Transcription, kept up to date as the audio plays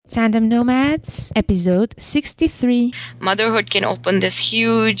Tandem Nomads, episode 63. Motherhood can open this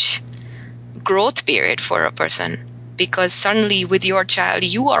huge growth period for a person because suddenly with your child,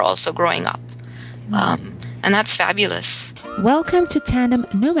 you are also growing up. And that's fabulous. Welcome to Tandem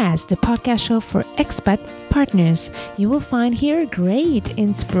Nomads, the podcast show for expat partners. You will find here great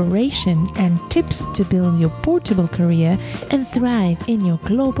inspiration and tips to build your portable career and thrive in your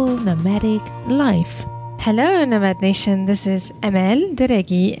global nomadic life. Hello, Nomad Nation. This is Emel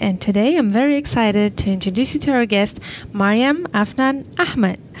Deregi, and today I'm very excited to introduce you to our guest, Maryam Afnan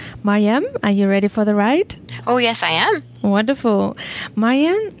Ahmad. Maryam, are you ready for the ride? Oh, yes, I am. Wonderful.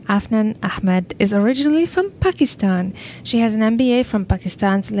 Maryam Afnan Ahmad is originally from Pakistan. She has an MBA from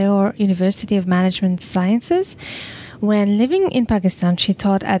Pakistan's Lahore University of Management Sciences. When living in Pakistan, she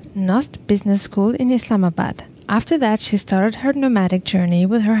taught at Nost Business School in Islamabad. After that, she started her nomadic journey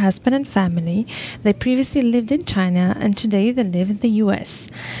with her husband and family. They previously lived in China, and today they live in the US.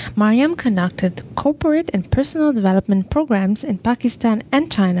 Maryam conducted corporate and personal development programs in Pakistan and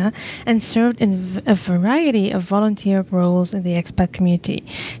China and served in a variety of volunteer roles in the expat community.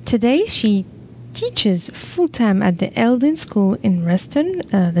 Today, she teaches full-time at the Eldon School in Reston,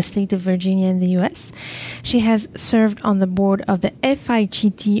 the state of Virginia in the U.S. She has served on the board of the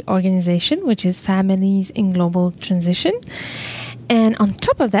FIGT organization, which is Families in Global Transition. And on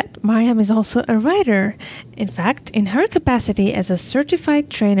top of that, Maryam is also a writer. In fact, in her capacity as a certified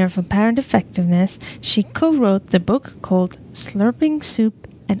trainer for parent effectiveness, she co-wrote the book called Slurping Soup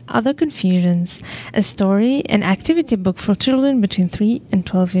and Other Confusions, a story and activity book for children between 3 and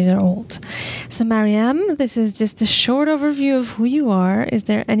 12 years old. So, Maryam, this is just a short overview of who you are. Is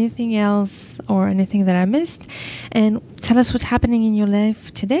there anything else or anything that I missed? And tell us what's happening in your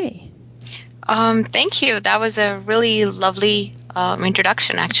life today. Thank you. That was a really lovely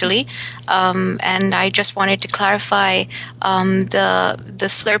introduction, actually. And I just wanted to clarify the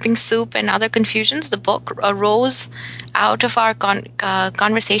Slurping Soup and Other Confusions. The book arose out of our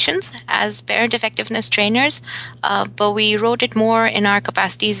conversations as parent effectiveness trainers, but we wrote it more in our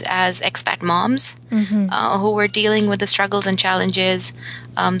capacities as expat moms who were dealing with the struggles and challenges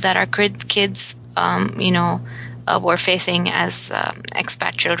that our kids, were facing as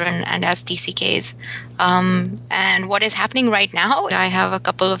expat children and as TCKs. And what is happening right now, I have a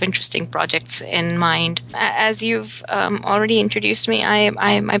couple of interesting projects in mind. As you've already introduced me,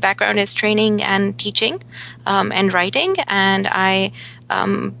 my background is training and teaching and writing, and I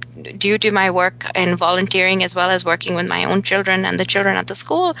due to my work in volunteering as well as working with my own children and the children at the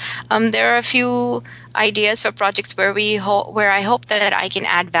school, there are a few ideas for projects where I hope that I can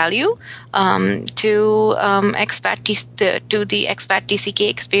add value to the expat TCK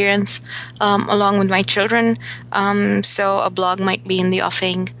experience along with my children. So a blog might be in the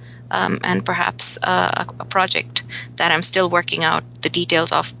offing, and perhaps a project that I'm still working out the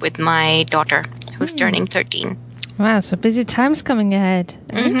details of with my daughter, who's turning 13. Wow, so busy times coming ahead.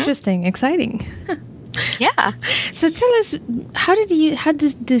 Interesting, exciting. Yeah. So tell us, how did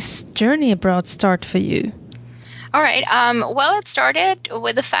this journey abroad start for you? All right. Well, it started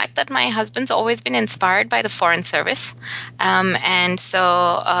with the fact that my husband's always been inspired by the Foreign Service. And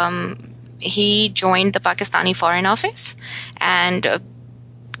so he joined the Pakistani Foreign Office. And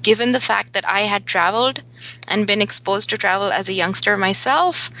given the fact that I had traveled and been exposed to travel as a youngster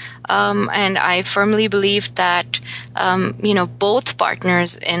myself, and I firmly believed that, both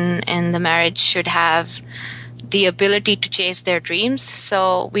partners in the marriage should have the ability to chase their dreams.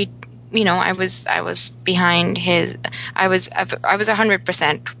 So I was behind his. I was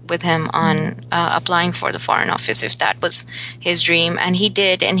 100% with him on applying for the Foreign Office if that was his dream, and he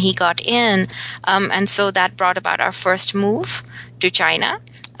did, and he got in, and so that brought about our first move to China.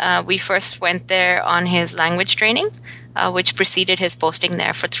 We first went there on his language training, which preceded his posting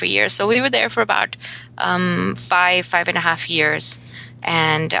there for 3 years. So we were there for about 5.5 years.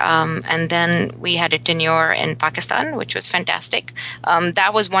 And then we had a tenure in Pakistan, which was fantastic.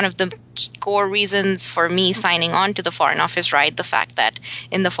 That was one of the core reasons for me signing on to the Foreign Office, right? The fact that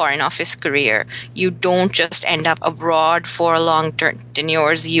in the Foreign Office career, you don't just end up abroad for long-term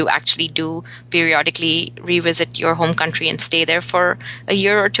tenures. You actually do periodically revisit your home country and stay there for a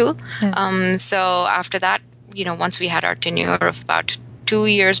year or two. Yeah. So after that, once we had our tenure of about 2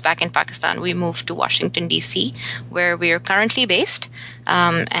 years back in Pakistan, we moved to Washington, D.C., where we are currently based.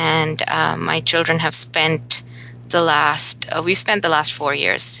 And my children have spent we've spent the last 4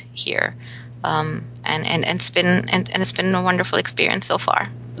 years here. And it's been a wonderful experience so far.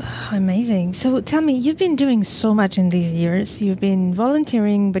 Amazing. So tell me, you've been doing so much in these years. You've been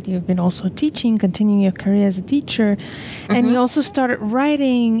volunteering, but you've been also teaching, continuing your career as a teacher. And you also started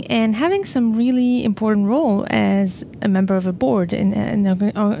writing and having some really important role as a member of a board in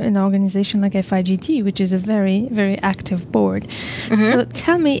an organization like FIGT, which is a very, very active board. So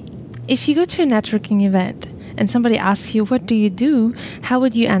tell me, if you go to a networking event and somebody asks you, what do you do? How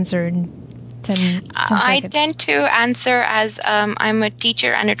would you answer? 10 I seconds. tend to answer as I'm a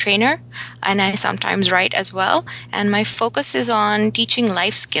teacher and a trainer, and I sometimes write as well. And my focus is on teaching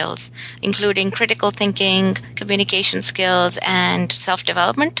life skills, including critical thinking, communication skills, and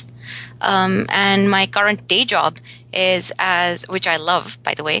self-development. And my current day job is which I love,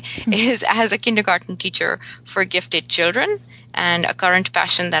 by the way, is as a kindergarten teacher for gifted children. And a current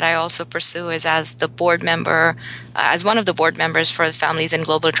passion that I also pursue is as the board member, as one of the board members for Families in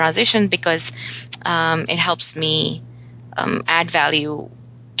Global Transition, because it helps me add value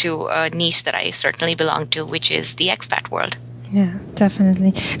to a niche that I certainly belong to, which is the expat world. Yeah,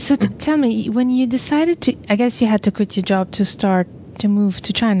 definitely. So tell me, when you decided to, I guess you had to quit your job to move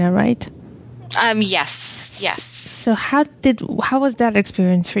to China, right? Yes. So how was that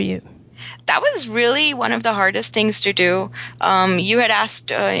experience for you? That was really one of the hardest things to do. You had asked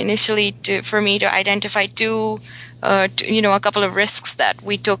initially for me to identify a couple of risks that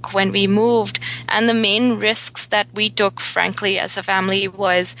we took when we moved. And the main risks that we took, frankly, as a family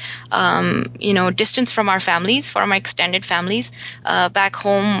was, distance from our families, from our extended families. Back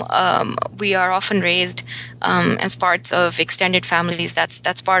home, we are often raised as parts of extended families.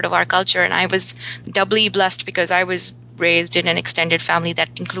 That's part of our culture. And I was doubly blessed because I was raised in an extended family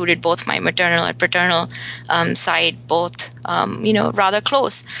that included both my maternal and paternal side, both, rather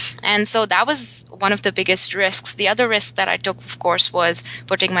close. And so that was one of the biggest risks. The other risk that I took, of course, was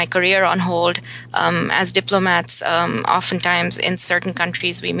putting my career on hold. As diplomats, oftentimes in certain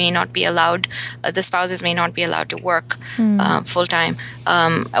countries, we may not be allowed, the spouses may not be allowed to work full-time,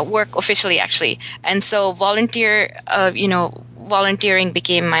 work officially, actually. And so volunteering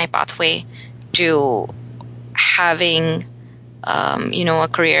became my pathway to having, a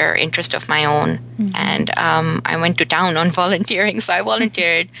career interest of my own. And I went to town on volunteering. So I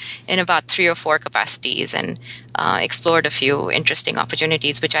volunteered in about 3 or 4 capacities and explored a few interesting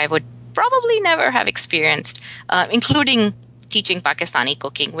opportunities, which I would probably never have experienced, including teaching Pakistani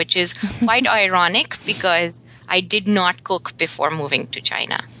cooking, which is quite ironic because I did not cook before moving to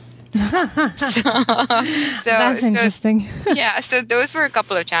China. That's interesting. So those were a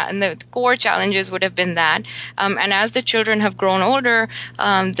couple of and the core challenges would have been that. And as the children have grown older,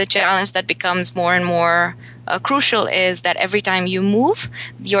 the challenge that becomes more and more crucial is that every time you move,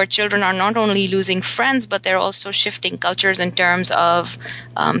 your children are not only losing friends, but they're also shifting cultures in terms of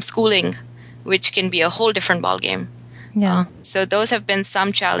schooling, which can be a whole different ballgame. Yeah. So those have been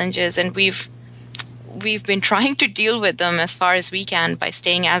some challenges, and we've been trying to deal with them as far as we can by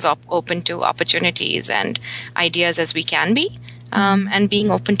staying as open to opportunities and ideas as we can be, and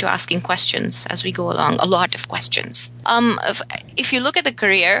being open to asking questions as we go along, a lot of questions. If you look at the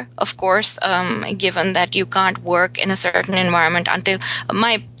career, of course, given that you can't work in a certain environment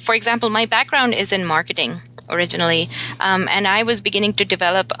for example, my background is in marketing originally, and I was beginning to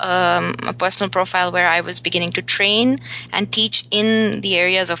develop a personal profile where I was beginning to train and teach in the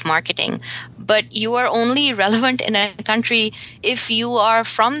areas of marketing. But you are only relevant in a country if you are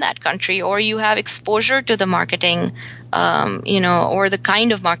from that country or you have exposure to the marketing, or the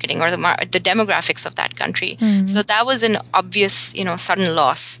kind of marketing or the demographics of that country. So that was an obvious, sudden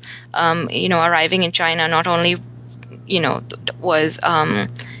loss. Arriving in China, not only, was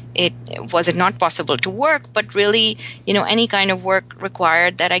it not possible to work, but really, any kind of work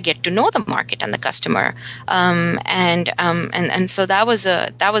required that I get to know the market and the customer. And so that was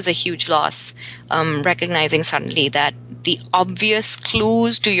a huge loss, recognizing suddenly that the obvious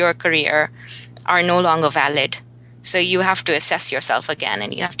clues to your career are no longer valid. So you have to assess yourself again,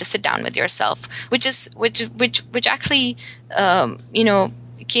 and you have to sit down with yourself, which actually,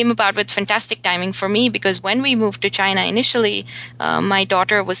 came about with fantastic timing for me, because when we moved to China initially, my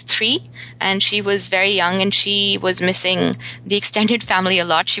daughter was 3 and she was very young and she was missing the extended family a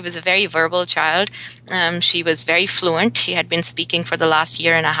lot. She was a very verbal child. She was very fluent. She had been speaking for the last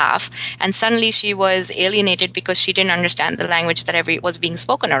year and a half, and suddenly she was alienated because she didn't understand the language that was being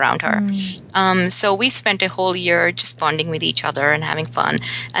spoken around her. So we spent a whole year just bonding with each other and having fun.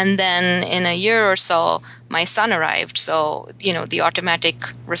 And then in a year or so, my son arrived. So, the automatic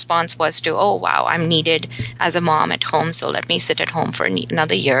response was to, oh, wow, I'm needed as a mom at home. So let me sit at home for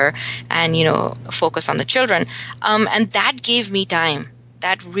another year and, focus on the children. And that gave me time.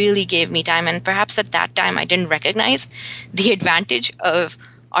 That really gave me time. And perhaps at that time, I didn't recognize the advantage of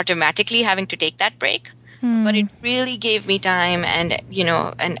automatically having to take that break. But it really gave me time and,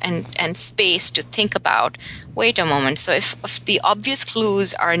 and space to think about, wait a moment. So if the obvious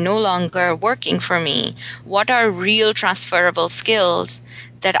clues are no longer working for me, what are real transferable skills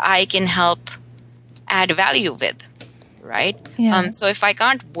that I can help add value with, right? Yeah. So if I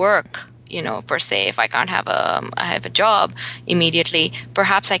can't work, per se, if I can't have I have a job immediately,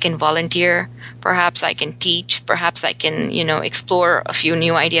 perhaps I can volunteer, perhaps I can teach, perhaps I can, explore a few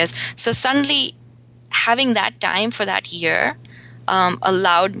new ideas. So suddenly having that time for that year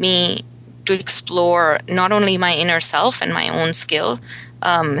allowed me to explore not only my inner self and my own skill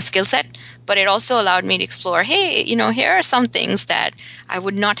set, but it also allowed me to explore, hey, here are some things that I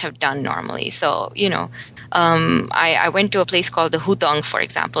would not have done normally. So, I went to a place called the Hutong, for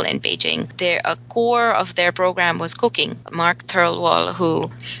example, in Beijing. A core of their program was cooking. Mark Thirlwall, who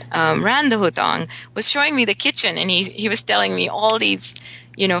ran the Hutong, was showing me the kitchen, and he was telling me all these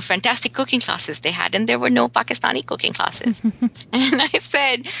fantastic cooking classes they had, and there were no Pakistani cooking classes. And I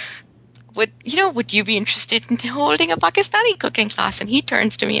said, would you be interested in holding a Pakistani cooking class? And he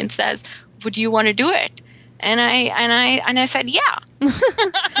turns to me and says, would you want to do it? And I said, yeah.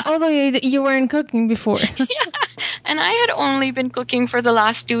 Although you weren't cooking before. Yeah. And I had only been cooking for the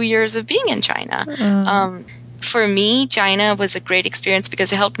last 2 years of being in China. For me, China was a great experience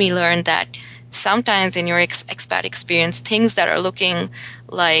because it helped me learn that sometimes in your expat experience, things that are looking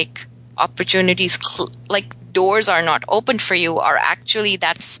like opportunities, like doors are not opened for you, are actually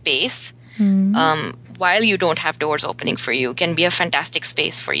that space. While you don't have doors opening for you, can be a fantastic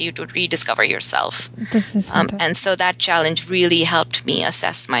space for you to rediscover yourself. This is and so that challenge really helped me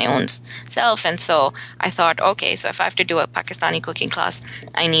assess my own self. And so I thought, okay, so if I have to do a Pakistani cooking class,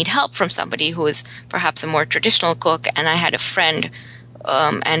 I need help from somebody who is perhaps a more traditional cook. And I had a friend,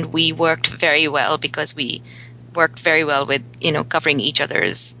 and we worked very well because we worked very well with, covering each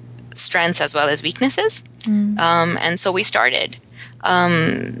other's strengths as well as weaknesses. And so we started.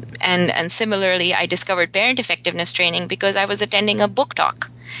 And similarly, I discovered parent effectiveness training because I was attending a book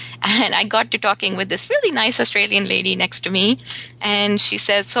talk, and I got to talking with this really nice Australian lady next to me, and she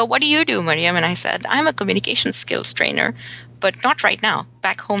says, "So what do you do, Maryam?" And I said, "I'm a communication skills trainer, but not right now,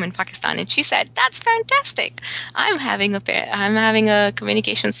 back home in Pakistan." And she said, "That's fantastic. I'm having a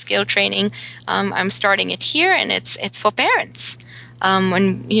communication skill training. I'm starting it here, and it's for parents."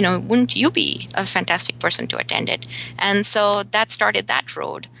 Wouldn't you be a fantastic person to attend it? And so that started that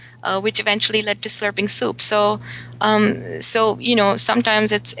road, which eventually led to Slurping Soup. So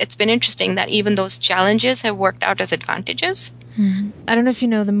sometimes it's been interesting that even those challenges have worked out as advantages. I don't know if you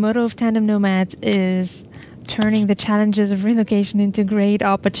know, the motto of Tandem Nomads is turning the challenges of relocation into great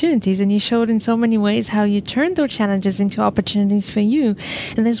opportunities, and you showed in so many ways how you turned those challenges into opportunities for you.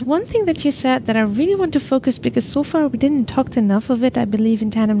 And there's one thing that you said that I really want to focus, because so far we didn't talk enough of it, I believe, in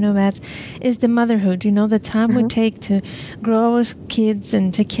Tandem Nomads, is the motherhood, the time we take to grow our kids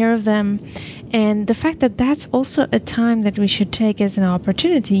and take care of them. And the fact that that's also a time that we should take as an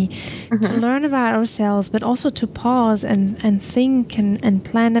opportunity to learn about ourselves, but also to pause and think and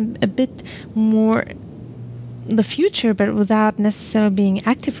plan a bit more the future, but without necessarily being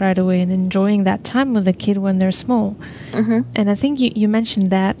active right away, and enjoying that time with the kid when they're small. And I think you mentioned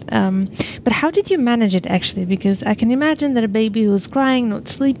that. But how did you manage it, actually? Because I can imagine that a baby who's crying, not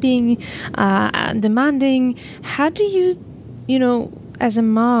sleeping, demanding, how do you, as a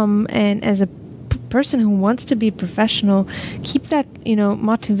mom and as a person who wants to be a professional, keep that,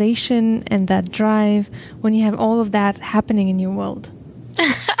 motivation and that drive when you have all of that happening in your world?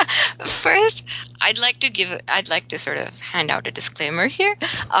 First, I'd like to sort of hand out a disclaimer here.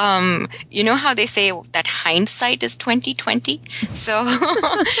 You know how they say that hindsight is 20/20? So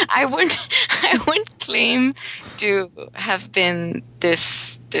I wouldn't claim to have been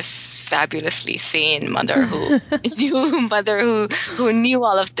this fabulously sane mother who knew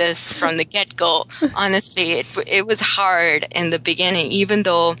all of this from the get-go. Honestly, it was hard in the beginning, even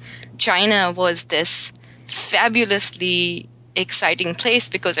though China was this fabulously exciting place,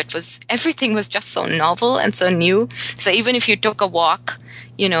 because everything was just so novel and so new. So even if you took a walk,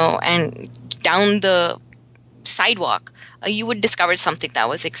 and down the sidewalk, you would discover something that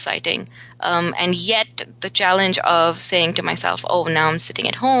was exciting. And yet the challenge of saying to myself, oh, now I'm sitting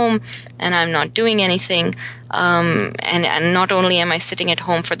at home and I'm not doing anything. And not only am I sitting at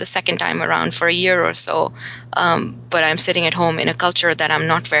home for the second time around for a year or so, but I'm sitting at home in a culture that I'm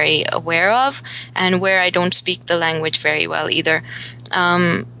not very aware of, and where I don't speak the language very well either.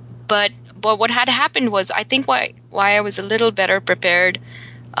 But what had happened was, I think why I was a little better prepared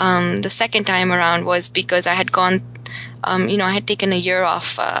the second time around was because I had gone, I had taken a year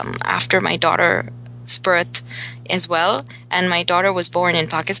off after my daughter's birth as well. And my daughter was born in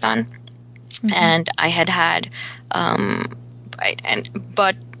Pakistan, and I had,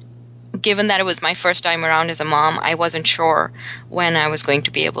 but given that it was my first time around as a mom, I wasn't sure when I was going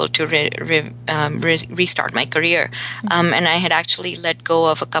to be able to restart my career. And I had actually let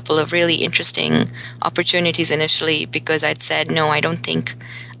go of a couple of really interesting opportunities initially because I'd said, no, I don't think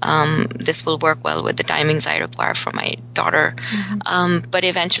this will work well with the timings I require for my daughter. But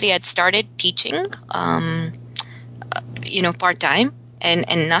eventually I'd started teaching, part-time. And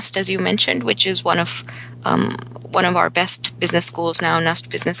NUST, as you mentioned, which is one of our best business schools now, NUST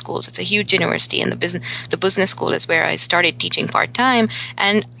Business Schools. It's a huge university, and the business school is where I started teaching part time.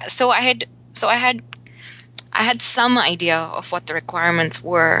 And so I had some idea of what the requirements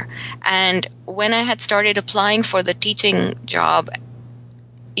were. And when I had started applying for the teaching job,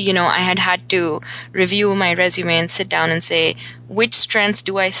 I had to review my resume and sit down and say, which strengths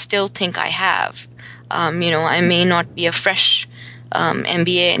do I still think I have? I may not be a fresh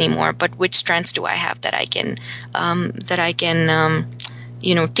MBA anymore, but which strengths do I have that I can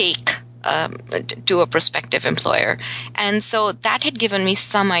take to a prospective employer? And so that had given me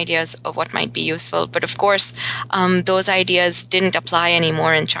some ideas of what might be useful. But of course, those ideas didn't apply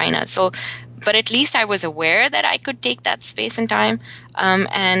anymore in China. So, but at least I was aware that I could take that space and time.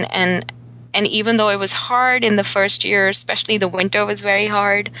 And even though it was hard in the first year, especially the winter was very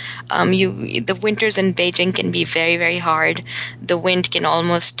hard. The winters in Beijing can be very, very hard. The wind can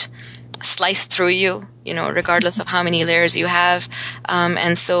almost slice through you, regardless of how many layers you have.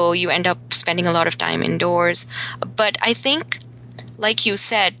 And so you end up spending a lot of time indoors. But I think, like you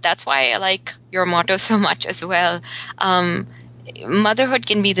said, that's why I like your motto so much as well. Motherhood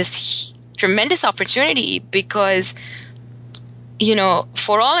can be this tremendous opportunity because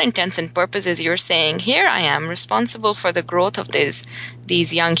for all intents and purposes, you're saying, here I am responsible for the growth of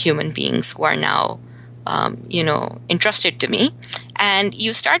these young human beings who are now, entrusted to me. And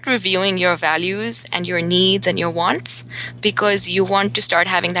you start reviewing your values and your needs and your wants because you want to start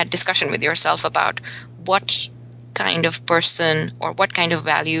having that discussion with yourself about what kind of person or what kind of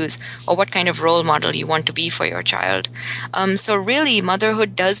values or what kind of role model you want to be for your child. So really,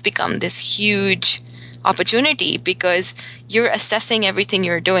 motherhood does become this huge opportunity because you're assessing everything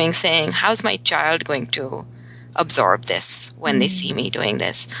you're doing, saying, how's my child going to absorb this when they see me doing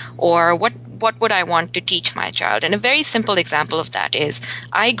this? Or what would I want to teach my child? And a very simple example of that is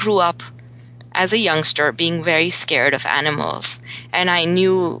I grew up as a youngster being very scared of animals. And I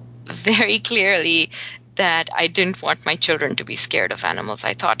knew very clearly that I didn't want my children to be scared of animals.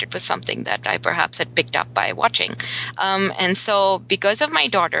 I thought it was something that I perhaps had picked up by watching. And so because of my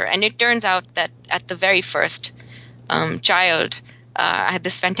daughter, and it turns out that at the very first child, I had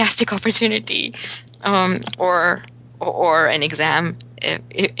this fantastic opportunity or an exam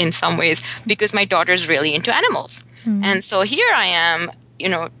in some ways because my daughter's really into animals. And so here I am,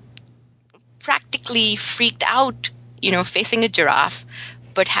 practically freaked out, facing a giraffe,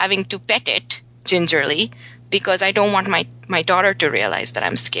 but having to pet it gingerly because I don't want my daughter to realize that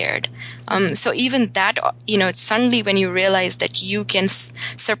I'm scared. So even that, suddenly when you realize that you can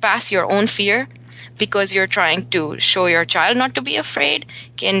surpass your own fear because you're trying to show your child not to be afraid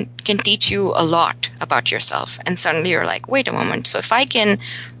can teach you a lot about yourself. And suddenly you're like, wait a moment. So if I can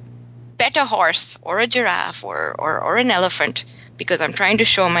pet a horse or a giraffe or an elephant because I'm trying to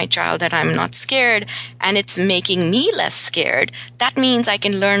show my child that I'm not scared and it's making me less scared, that means I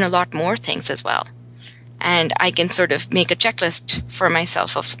can learn a lot more things as well. And I can sort of make a checklist for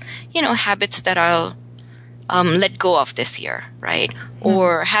myself of, habits that I'll let go of this year, right?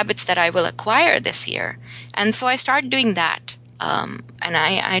 Or habits that I will acquire this year. And so I started doing that. And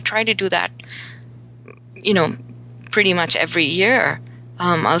I try to do that, pretty much every year.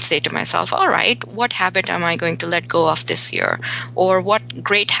 I'll say to myself, all right, what habit am I going to let go of this year? Or what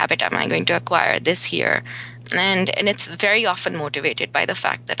great habit am I going to acquire this year? And it's very often motivated by the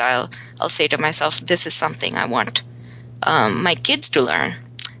fact that I'll say to myself, this is something I want my kids to learn.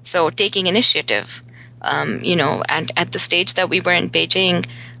 So taking initiative, and at the stage that we were in Beijing,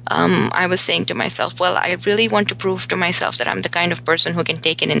 I was saying to myself, well, I really want to prove to myself that I'm the kind of person who can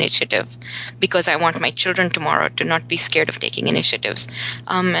take an initiative because I want my children tomorrow to not be scared of taking initiatives.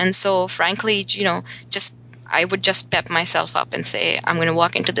 And so frankly, I would just pep myself up and say, I'm going to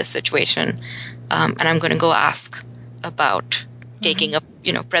walk into this situation, and I'm going to go ask about taking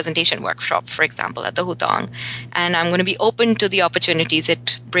a presentation workshop, for example, at the Hutong, and I'm going to be open to the opportunities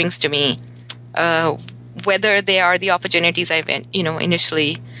it brings to me, whether they are the opportunities I've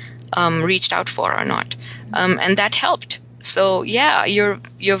initially reached out for or not, and that helped. So yeah, you're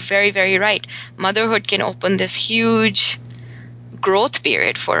very, very right. Motherhood can open this huge growth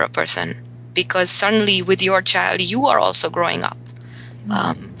period for a person. because suddenly with your child, you are also growing up.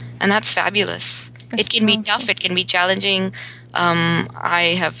 And that's fabulous. It can be tough. It can be challenging.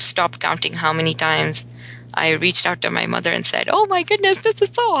 I have stopped counting how many times I reached out to my mother and said, "Oh my goodness, this is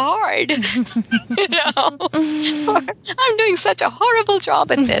so hard." I'm doing such a horrible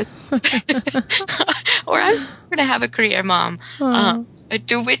job at this. Or I'm going to have a career mom.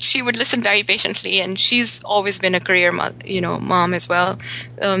 To which she would listen very patiently, and she's always been a career mom as well.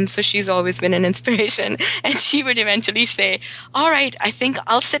 So she's always been an inspiration. And she would eventually say, "All right, I think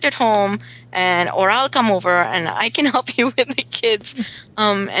I'll sit at home, or I'll come over and I can help you with the kids,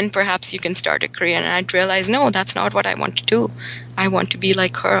 and perhaps you can start a career." And I'd realize, no, that's not what I want to do. I want to be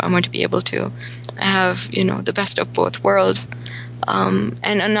like her. I want to be able to have the best of both worlds. And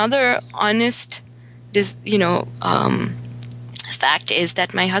another honest, fact is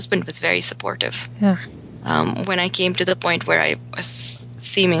that my husband was very supportive. Yeah. When I came to the point where I was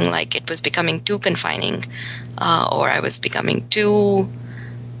seeming like it was becoming too confining, or I was becoming too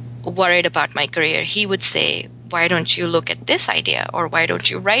worried about my career, he would say, "Why don't you look at this idea?" Or "Why don't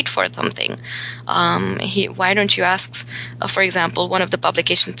you write for something?" Why don't you ask, for example, one of the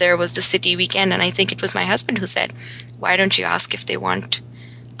publications there was the City Weekend, and I think it was my husband who said, "Why don't you ask if they want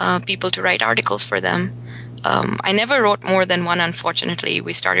people to write articles for them?" I never wrote more than one, unfortunately.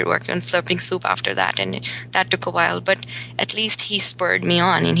 We started working on Slurping Soup after that, and that took a while. But at least he spurred me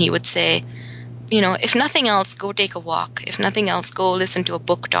on, and he would say, if nothing else, go take a walk. If nothing else, go listen to a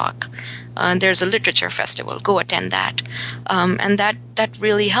book talk. There's a literature festival. Go attend that. And that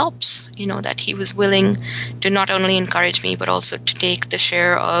really helps, that he was willing to not only encourage me, but also to take the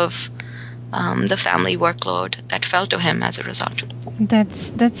share of the family workload that fell to him as a result.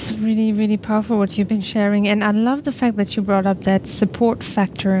 That's really, really powerful what you've been sharing, and I love the fact that you brought up that support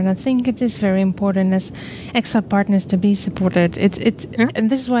factor, and I think it is very important as expat partners to be supported. It's and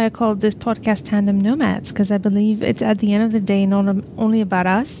this is why I call this podcast Tandem Nomads, because I believe it's at the end of the day not only about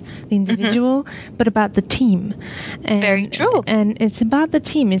us, the individual, but about the team. And, very true. And it's about the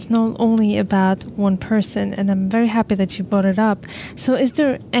team. It's not only about one person, and I'm very happy that you brought it up. So is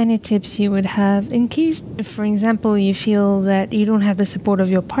there any tips you would have in case, for example, you feel that you don't have the support of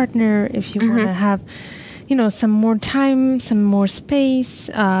your partner, if you want to have some more time, some more space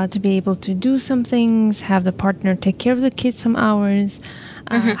to be able to do some things, have the partner take care of the kids some hours,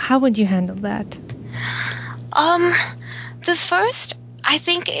 how would you handle that? The first, I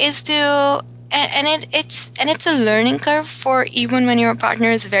think, is to it's a learning curve for even when your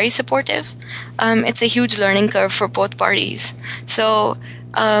partner is very supportive. It's a huge learning curve for both parties. So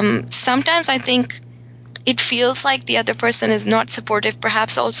sometimes I think it feels like the other person is not supportive,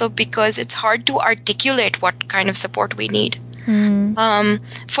 perhaps also because it's hard to articulate what kind of support we need.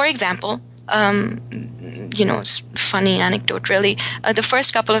 For example, funny anecdote really, the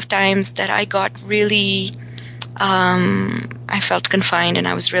first couple of times that I got really I felt confined and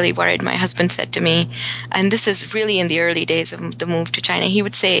I was really worried, my husband said to me, and this is really in the early days of the move to China, he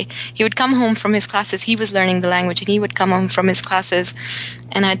would come home from his classes, he was learning the language, and he would come home from his classes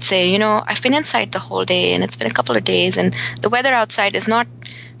and I'd say, I've been inside the whole day and it's been a couple of days and the weather outside is not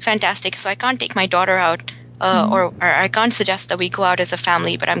fantastic, so I can't take my daughter out, or I can't suggest that we go out as a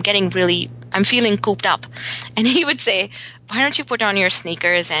family, but I'm feeling cooped up. And he would say, "Why don't you put on your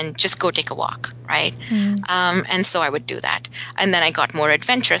sneakers and just go take a walk," right? And so I would do that. And then I got more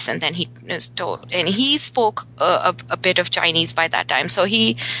adventurous, and then he spoke a bit of Chinese by that time. So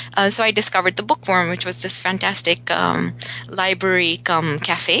so I discovered the Bookworm, which was this fantastic library cum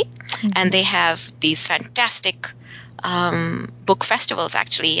cafe. And they have these fantastic book festivals.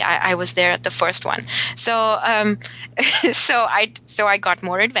 Actually, I was there at the first one. So I got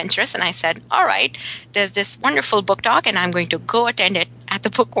more adventurous, and I said, "All right, there's this wonderful book talk, and I'm going to go attend it at the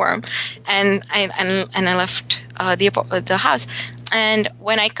Bookworm." And I left the house. And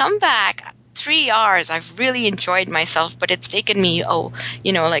when I come back, 3 hours, I've really enjoyed myself, but it's taken me,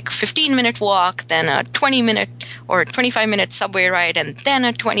 like 15-minute walk, then a 20-minute or 25-minute subway ride, and then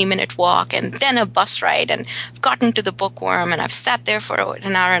a 20-minute walk, and then a bus ride. And I've gotten to the Bookworm, and I've sat there for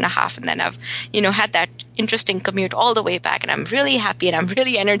an hour and a half, and then I've, had that interesting commute all the way back, and I'm really happy, and I'm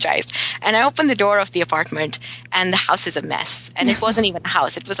really energized. And I opened the door of the apartment, and the house is a mess. And it wasn't even a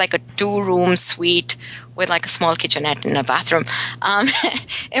house. It was like a 2-room suite with like a small kitchenette and a bathroom.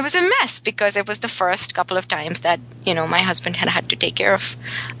 It was a mess because it was the first couple of times that, my husband had to take care of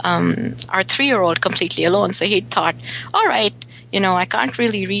our 3-year-old completely alone. So he thought, all right, I can't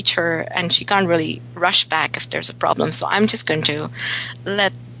really reach her and she can't really rush back if there's a problem. So I'm just going to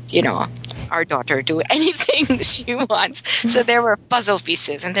let, our daughter do anything she wants. So there were puzzle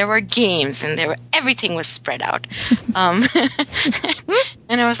pieces and there were games and everything was spread out.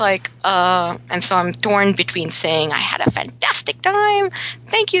 And I was like, and so I'm torn between saying, I had a fantastic time.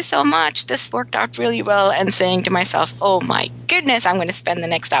 Thank you so much. This worked out really well. And saying to myself, oh my goodness, I'm going to spend the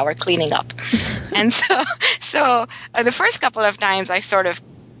next hour cleaning up. And so the first couple of times I sort of,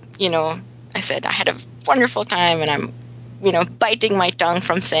 I said, I had a wonderful time, and I'm, biting my tongue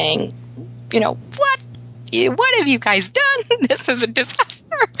from saying, what have you guys done? This is a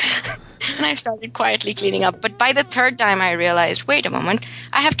disaster. And I started quietly cleaning up. But by the third time, I realized, wait a moment,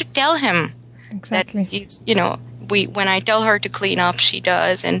 I have to tell him Exactly. that he's, when I tell her to clean up, she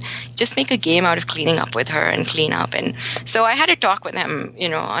does, and just make a game out of cleaning up with her and clean up. And so I had a talk with him,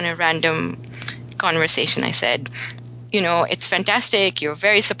 on a random conversation. I said, it's fantastic. You're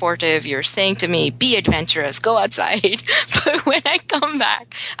very supportive. You're saying to me, be adventurous, go outside. But when I come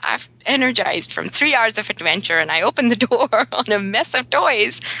back, I've energized from 3 hours of adventure and I open the door on a mess of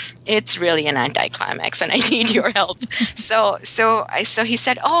toys. It's really an anticlimax and I need your help. So he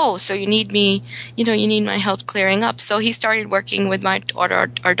said, oh, so you need me, you need my help clearing up. So he started working with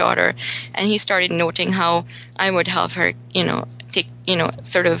our daughter, and he started noting how I would help her,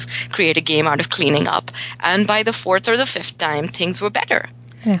 sort of create a game out of cleaning up. And by the fourth or the fifth time, things were better.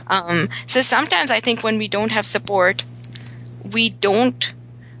 Yeah. So sometimes I think when we don't have support, we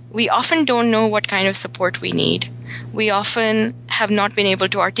often don't know what kind of support we need. We often have not been able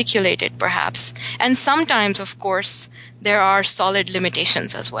to articulate it, perhaps. And sometimes, of course, there are solid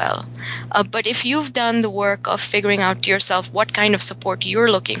limitations as well. But if you've done the work of figuring out to yourself what kind of support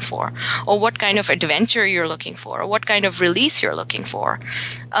you're looking for, or what kind of adventure you're looking for, or what kind of release you're looking for,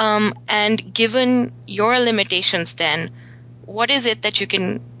 and given your limitations, then what is it that you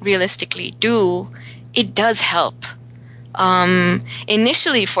can realistically do? It does help.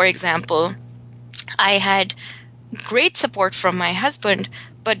 Initially, for example, I had great support from my husband,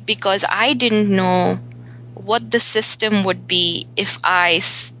 but because I didn't know what the system would be if I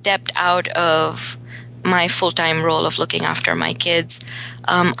stepped out of my full-time role of looking after my kids,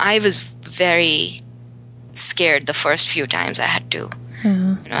 I was very scared the first few times I had to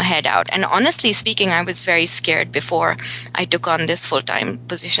head out. And honestly speaking, I was very scared before I took on this full-time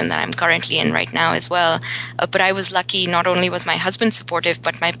position that I'm currently in right now as well. But I was lucky. Not only was my husband supportive,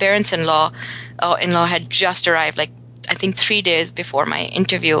 but my parents-in-law had just arrived, like I think 3 days before my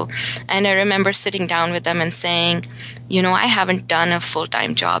interview. And I remember sitting down with them and saying, I haven't done a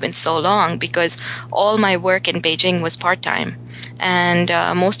full-time job in so long because all my work in Beijing was part-time. And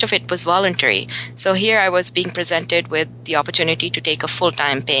most of it was voluntary. So here I was being presented with the opportunity to take a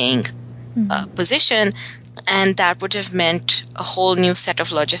full-time paying position. And that would have meant a whole new set of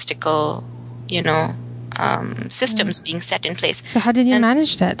logistical, systems being set in place. So how did you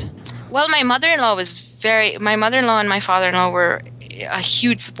manage that? Well, my mother-in-law and my father-in-law were a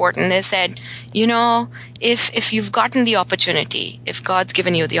huge support. And they said, if you've gotten the opportunity, if God's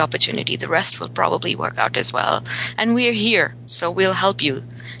given you the opportunity, the rest will probably work out as well. And we're here, so we'll help you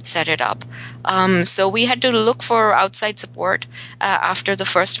set it up. So we had to look for outside support. After the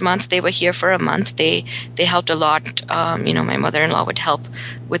first month, they were here for a month. They helped a lot. My mother-in-law would help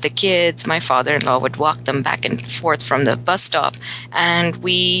with the kids. My father-in-law would walk them back and forth from the bus stop. And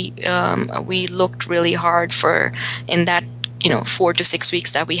we looked really hard in that 4 to 6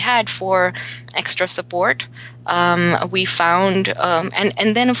 weeks that we had for extra support. We found,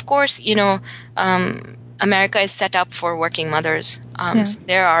 and then of course, America is set up for working mothers. So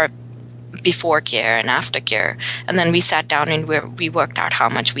there are before care and after care. And then we sat down and we worked out how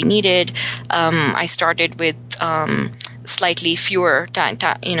much we needed. I started with slightly fewer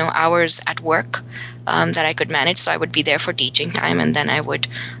hours at work that I could manage. So I would be there for teaching time, and then I would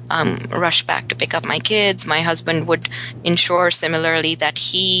rush back to pick up my kids. My husband would ensure similarly that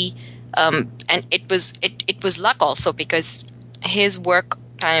he, and it was luck also because his work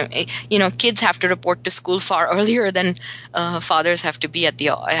time, kids have to report to school far earlier than fathers have to be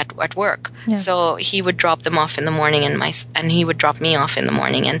at work. Yeah. So he would drop them off in the morning, and he would drop me off in the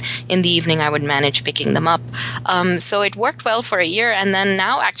morning, and in the evening I would manage picking them up. So it worked well for a year, and then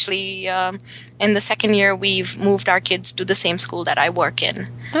now actually in the second year we've moved our kids to the same school that I work in.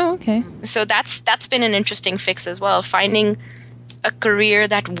 Oh, okay. So that's been an interesting fix as well. Finding a career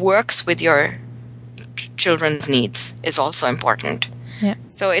that works with your children's needs is also important. Yeah.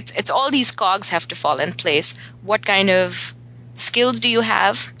 So it's all these cogs have to fall in place. What kind of skills do you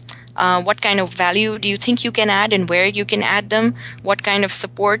have? What kind of value do you think you can add, and where you can add them? What kind of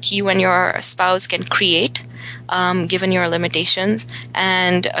support you and your spouse can create, given your limitations?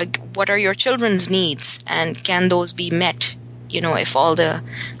 And what are your children's needs? And can those be met, if all the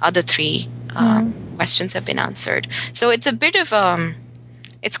other three questions have been answered? So it's a bit of,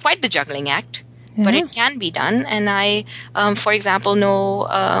 it's quite the juggling act. but it can be done. And I, for example, know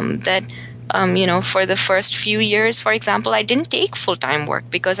that, for the first few years, for example, I didn't take full-time work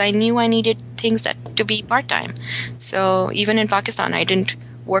because I knew I needed things that to be part-time. So even in Pakistan, I didn't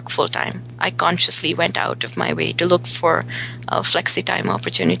work full-time. I consciously went out of my way to look for flexi-time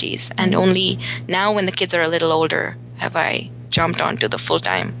opportunities. And only now, when the kids are a little older, have I jumped onto the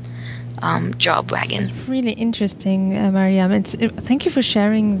full-time job wagon. It's really interesting, Maryam. Thank you for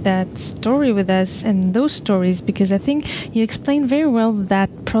sharing that story with us and those stories, because I think you explained very well that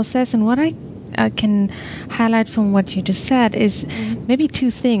process. And what I can highlight from what you just said is maybe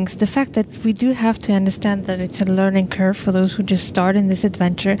two things. The fact that we do have to understand that it's a learning curve for those who just start in this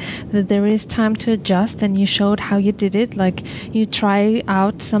adventure, that there is time to adjust, and you showed how you did it. Like, you try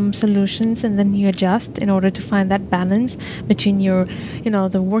out some solutions and then you adjust in order to find that balance between your,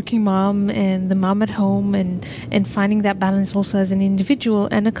 the working mom and the mom at home, and finding that balance also as an individual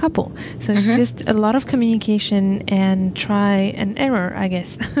and a couple. So it's just a lot of communication and try and error, I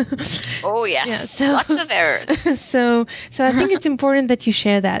guess. Oh, yeah. Yes, lots of errors. So I think it's important that you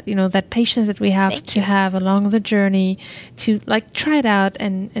share that, that patience that we have to have along the journey to try it out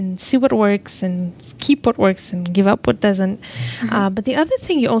and see what works and keep what works and give up what doesn't. But the other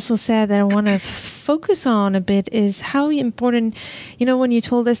thing you also said that I want to focus on a bit is how important, when you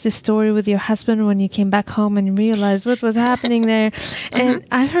told us this story with your husband, when you came back home and realized what was happening there. And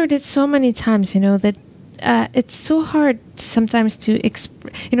I've heard it so many times, that it's so hard sometimes to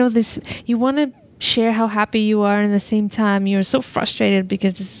you want to share how happy you are, and at the same time you're so frustrated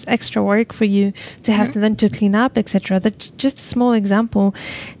because it's extra work for you to have to then to clean up, etc. That's just a small example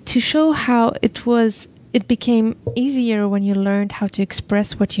to show how it became easier when you learned how to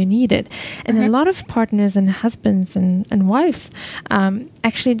express what you needed. And a lot of partners and husbands and wives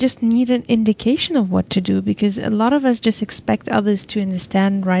actually just need an indication of what to do, because a lot of us just expect others to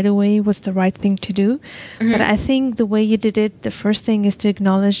understand right away what's the right thing to do. But I think the way you did it, the first thing is to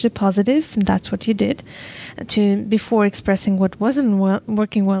acknowledge the positive, and that's what you did, before expressing what wasn't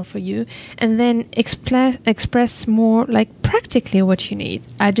working well for you, and then express more practically what you need.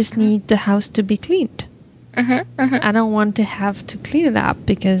 I just need the house to be cleaned. I don't want to have to clean it up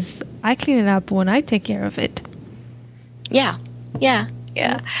because I clean it up when I take care of it. Yeah.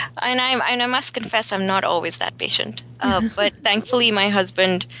 And I must confess, I'm not always that patient. But thankfully, my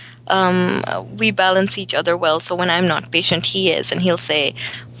husband, we balance each other well. So when I'm not patient, he is, and he'll say,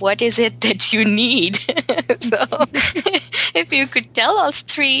 "What is it that you need?" So if you could tell us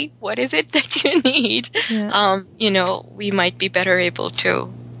three, what is it that you need? Yeah. We might be better able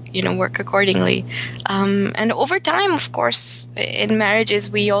to work accordingly. And over time, of course, in marriages,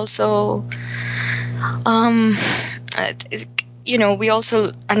 we also, we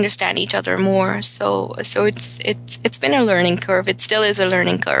also understand each other more. So it's been a learning curve. It still is a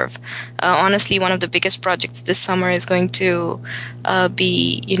learning curve. Honestly, one of the biggest projects this summer is going to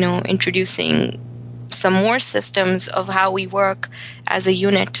be, introducing some more systems of how we work as a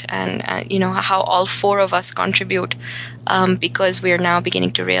unit, and how all four of us contribute, because we are now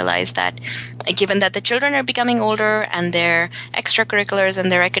beginning to realize that, given that the children are becoming older and their extracurriculars and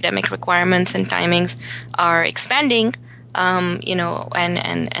their academic requirements and timings are expanding,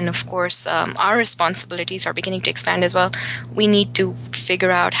 and of course our responsibilities are beginning to expand as well, we need to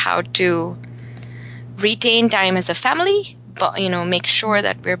figure out how to retain time as a family, but make sure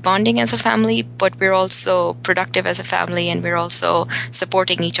that we're bonding as a family, but we're also productive as a family, and we're also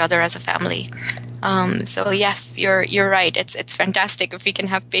supporting each other as a family. So yes, you're right. It's fantastic if we can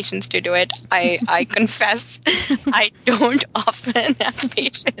have patience to do it. I confess, I don't often have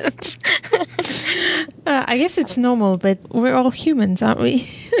patience. I guess it's normal, but we're all humans, aren't we?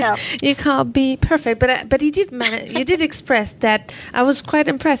 Yeah. You can't be perfect, but you did manage. You did express that. I was quite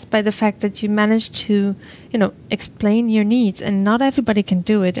impressed by the fact that you managed to, explain your needs, and not everybody can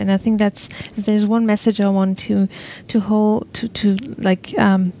do it. And I think if there's one message I want to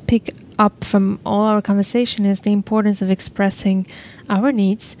pick up from all our conversation, is the importance of expressing our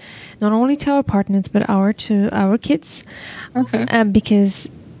needs, not only to our partners but to our kids, because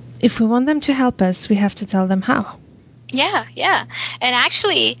if we want them to help us, we have to tell them how. Yeah. And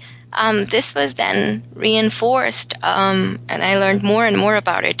actually, this was then reinforced, and I learned more and more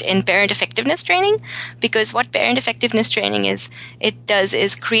about it in parent effectiveness training, because what parent effectiveness training does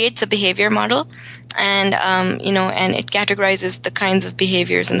is creates a behavior model, and and it categorizes the kinds of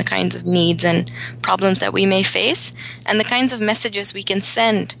behaviors and the kinds of needs and problems that we may face, and the kinds of messages we can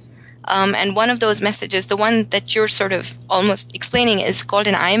send. And one of those messages, the one that you're sort of almost explaining, is called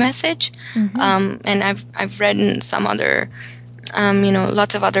an I message. And I've read in some other,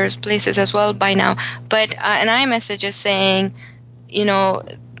 lots of other places as well by now. But an I message is saying,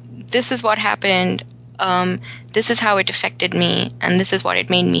 this is what happened. This is how it affected me, and this is what it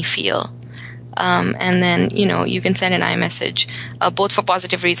made me feel. And then, you can send an iMessage, both for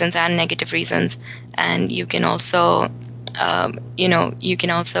positive reasons and negative reasons. And you can also,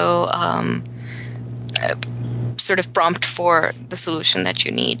 sort of prompt for the solution that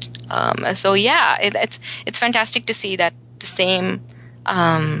you need. So yeah, it's fantastic to see that the same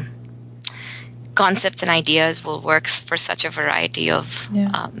concepts and ideas will work for such a variety of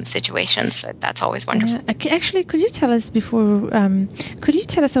situations. So that's always wonderful. Yeah. Actually, could you tell us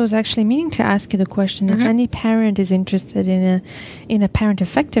I was actually meaning to ask you the question, if any parent is interested in a parent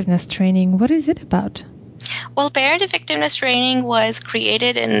effectiveness training, what is it about? Well, parent effectiveness training was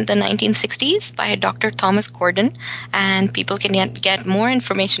created in the 1960s by Dr. Thomas Gordon, and people can get more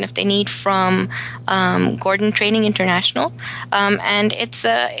information if they need from Gordon Training International. And it's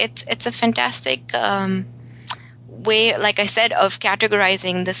a fantastic way, like I said, of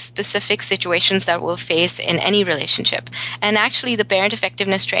categorizing the specific situations that we'll face in any relationship. And actually, the parent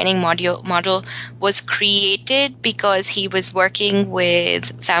effectiveness training module was created because he was working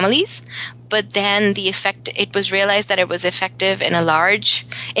with families. But then it was realized that it was effective in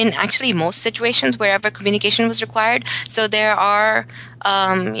actually most situations wherever communication was required. So there are,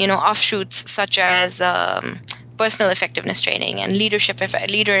 offshoots such as personal effectiveness training and leader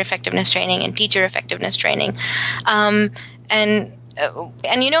effectiveness training and teacher effectiveness training. And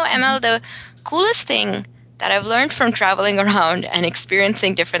ML, the coolest thing that I've learned from traveling around and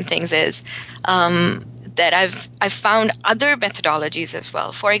experiencing different things is that I've found other methodologies as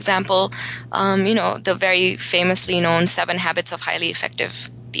well. For example, the very famously known 7 Habits of Highly Effective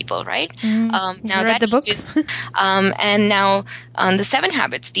People, right? Now read the book. And now the 7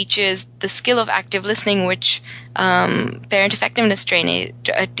 Habits teaches the skill of active listening, which parent effectiveness training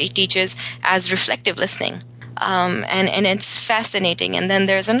teaches as reflective listening. And it's fascinating. And then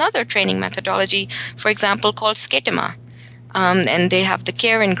there's another training methodology, for example, called Schema. And they have the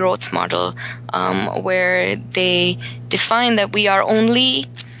care and growth model, where they define that we are only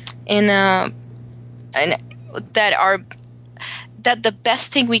that the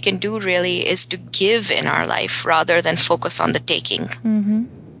best thing we can do really is to give in our life rather than focus on the taking. Mm-hmm.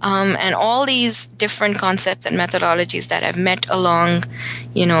 And all these different concepts and methodologies that I've met along,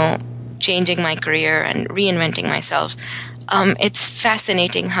 changing my career and reinventing myself. It's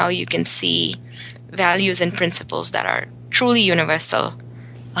fascinating how you can see values and principles that are truly universal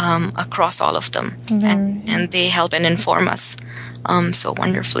across all of them. And they help and inform us so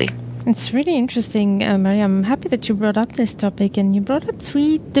wonderfully. It's really interesting, Maryam. I'm happy that you brought up this topic, and you brought up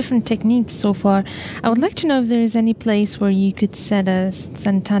 3 different techniques so far. I would like to know if there is any place where you could send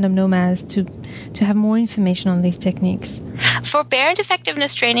tandem nomads to have more information on these techniques. For parent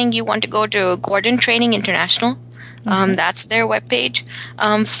effectiveness training, you want to go to Gordon Training International. That's their webpage.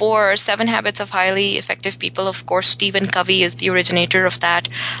 For 7 Habits of Highly Effective People, of course, Stephen Covey is the originator of that.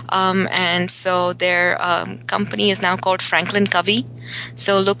 And so their company is now called Franklin Covey.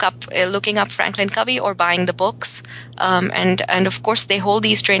 So looking up Franklin Covey or buying the books. And of course, they hold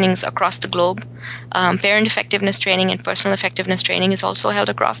these trainings across the globe. Parent effectiveness training and personal effectiveness training is also held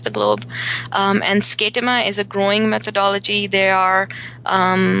across the globe. And Schema is a growing methodology.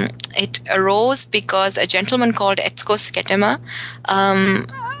 It arose because a gentleman called Etzko Schema,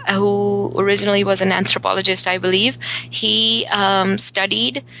 who originally was an anthropologist, I believe, he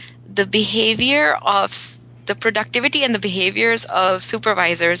studied the behavior of the productivity and the behaviors of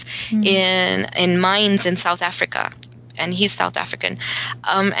supervisors in mines in South Africa. And he's South African.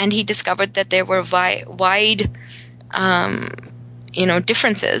 And he discovered that there were wide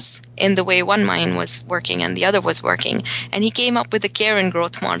differences in the way one mine was working and the other was working. And he came up with the care and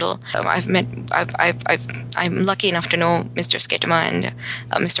growth model. I'm lucky enough to know Mr. Schema and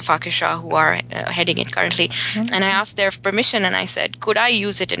Mr. Fakir Shah, who are heading it currently. Mm-hmm. And I asked their permission, and I said, could I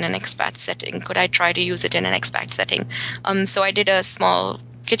use it in an expat setting? Could I try to use it in an expat setting? So I did a small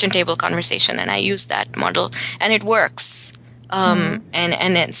kitchen table conversation, and I used that model, and it works.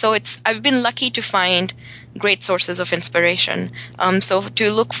 So I've been lucky to find great sources of inspiration. So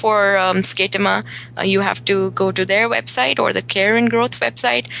to look for Schema, you have to go to their website or the Care and Growth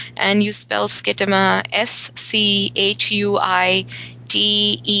website, and you spell Schema SCHUITEMA.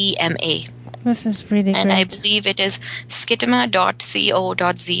 This is really and great. I believe it is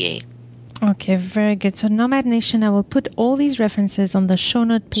schema.co.za. Okay, very good. So Nomad Nation, I will put all these references on the show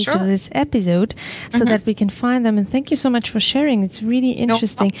note page of this episode so that we can find them. And thank you so much for sharing. It's really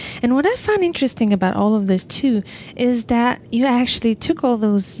interesting. And what I found interesting about all of this too is that you actually took all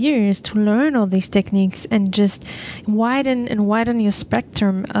those years to learn all these techniques and just widen your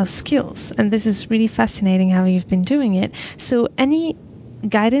spectrum of skills. And this is really fascinating how you've been doing it. So any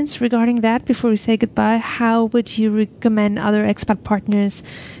guidance regarding that before we say goodbye? How would you recommend other expat partners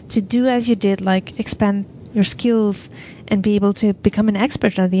to do as you did, like expand your skills and be able to become an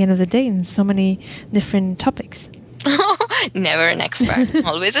expert at the end of the day in so many different topics? Never an expert,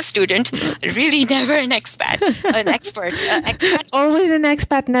 always a student. Really, never an expat, an expert. Expat. Always an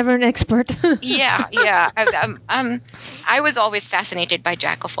expat, never an expert. Yeah. I was always fascinated by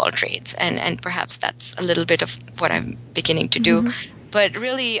jack of all trades, and perhaps that's a little bit of what I'm beginning to do. But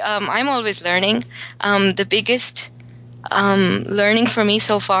really, I'm always learning. The biggest learning for me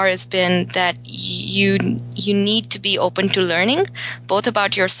so far has been that you need to be open to learning, both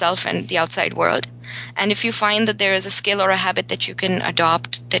about yourself and the outside world. And if you find that there is a skill or a habit that you can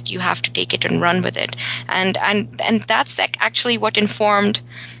adopt, that you have to take it and run with it. And that's actually what informed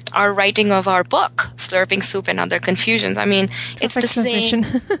our writing of our book, Slurping Soup and Other Confusions. I mean, it's the same.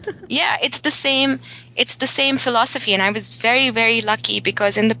 Yeah, it's the same philosophy. And I was very, very lucky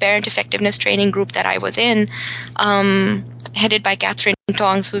because in the parent effectiveness training group that I was in, headed by Catherine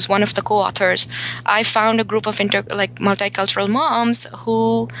Tongs, who's one of the co-authors, I found a group of multicultural moms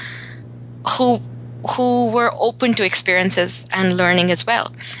who were open to experiences and learning as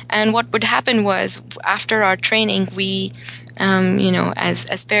well. And what would happen was, after our training, we,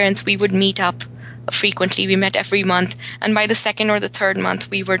 as parents, we would meet up frequently. We met every month. And by the second or the third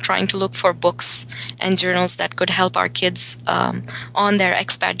month, we were trying to look for books and journals that could help our kids on their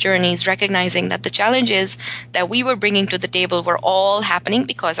expat journeys, recognizing that the challenges that we were bringing to the table were all happening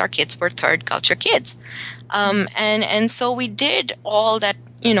because our kids were third culture kids. And so we did all that,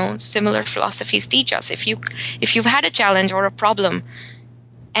 similar philosophies teach us. If you've had a challenge or a problem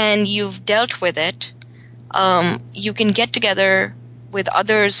and you've dealt with it, you can get together with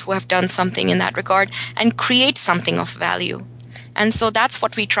others who have done something in that regard and create something of value. And so that's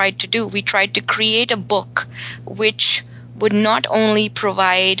what we tried to do. We tried to create a book which would not only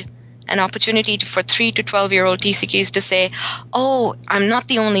provide an opportunity for 3 to 12-year-old TCKs to say, oh, I'm not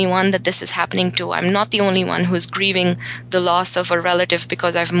the only one that this is happening to. I'm not the only one who's grieving the loss of a relative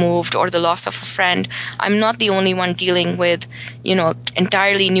because I've moved, or the loss of a friend. I'm not the only one dealing with,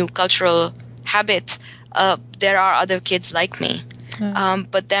 entirely new cultural habits. There are other kids like me.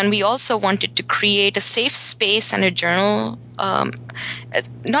 But then we also wanted to create a safe space and a journal,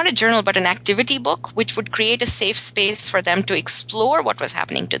 not a journal, but an activity book, which would create a safe space for them to explore what was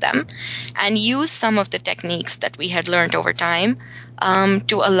happening to them and use some of the techniques that we had learned over time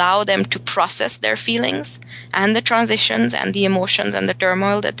to allow them to process their feelings and the transitions and the emotions and the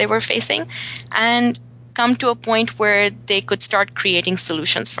turmoil that they were facing, and come to a point where they could start creating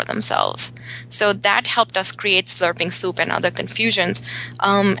solutions for themselves. So that helped us create Slurping Soup and Other Confusions.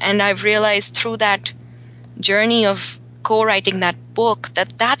 And I've realized through that journey of co-writing that book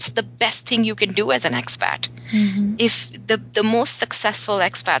that that's the best thing you can do as an expat. Mm-hmm. If the most successful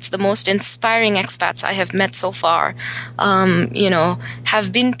expats, the most inspiring expats I have met so far,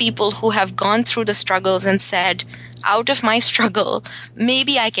 have been people who have gone through the struggles and said, out of my struggle,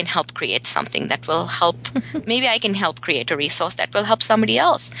 maybe I can help create something that will help. Maybe I can help create a resource that will help somebody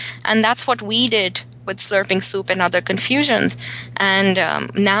else. And that's what we did with Slurping Soup and Other Confusions. And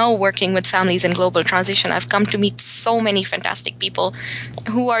now working with families in global transition, I've come to meet so many fantastic people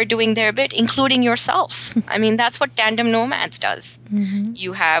who are doing their bit, including yourself. I mean, that's what Tandem Nomads does. Mm-hmm.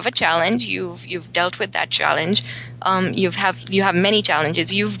 You have a challenge. You've dealt with that challenge. You have many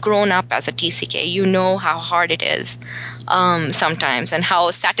challenges. You've grown up as a TCK. You know how hard it is sometimes, and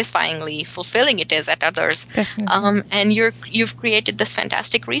how satisfyingly fulfilling it is at others. And you've created this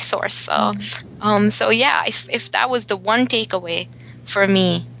fantastic resource. So yeah, if that was the one takeaway for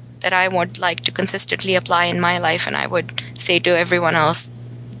me that I would like to consistently apply in my life, and I would say to everyone else,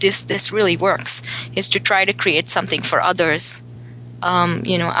 this really works, is to try to create something for others.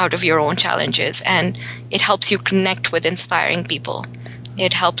 Out of your own challenges, and it helps you connect with inspiring people.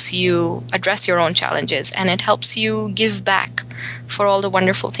 It helps you address your own challenges, and it helps you give back for all the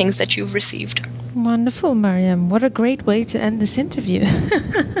wonderful things that you've received. Wonderful, Maryam. What a great way to end this interview.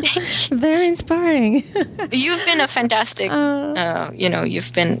 Very inspiring. You've been a fantastic,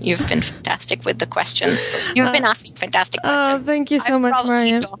 you've been fantastic with the questions. So you've been asking fantastic questions. Oh, thank you so much,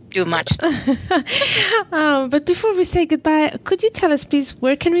 Maryam. Don't do much. But before we say goodbye, could you tell us, please,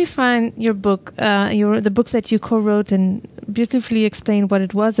 where can we find your book, the book that you co-wrote and beautifully explained what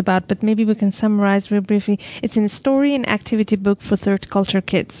it was about, but maybe we can summarize real briefly. It's a story and activity book for third culture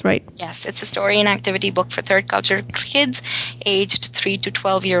kids, right? Yes, it's a story brain activity book for third culture kids aged 3 to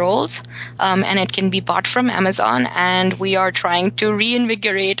 12-year-olds. And it can be bought from Amazon. And we are trying to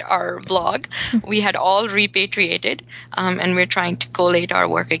reinvigorate our blog. We had all repatriated, and we're trying to collate our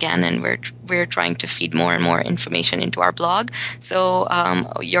work again. And we're trying to feed more and more information into our blog. So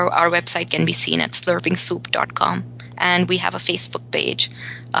our website can be seen at slurpingsoup.com. And we have a Facebook page.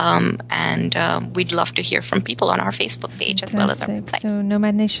 And we'd love to hear from people on our Facebook page as well as our website. So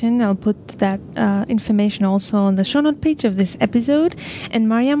Nomad Nation, I'll put that information also on the show note page of this episode. And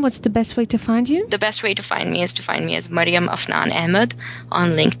Maryam, what's the best way to find you? The best way to find me is to find me as Maryam Afnan Ahmad on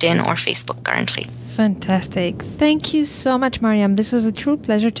LinkedIn or Facebook currently. Fantastic. Thank you so much, Maryam. This was a true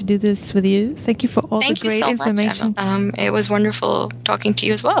pleasure to do this with you. Thank you for all the great information. Much, it was wonderful talking to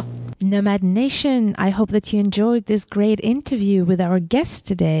you as well. Nomad Nation, I hope that you enjoyed this great interview with our guest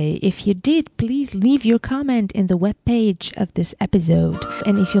today. If you did, please leave your comment in the webpage of this episode.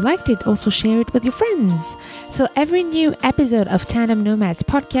 And if you liked it, also share it with your friends. So every new episode of Tandem Nomads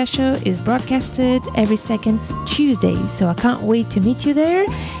podcast show is broadcasted every second Tuesday. So I can't wait to meet you there.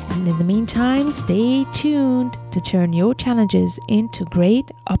 And in the meantime, stay tuned to turn your challenges into great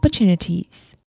opportunities.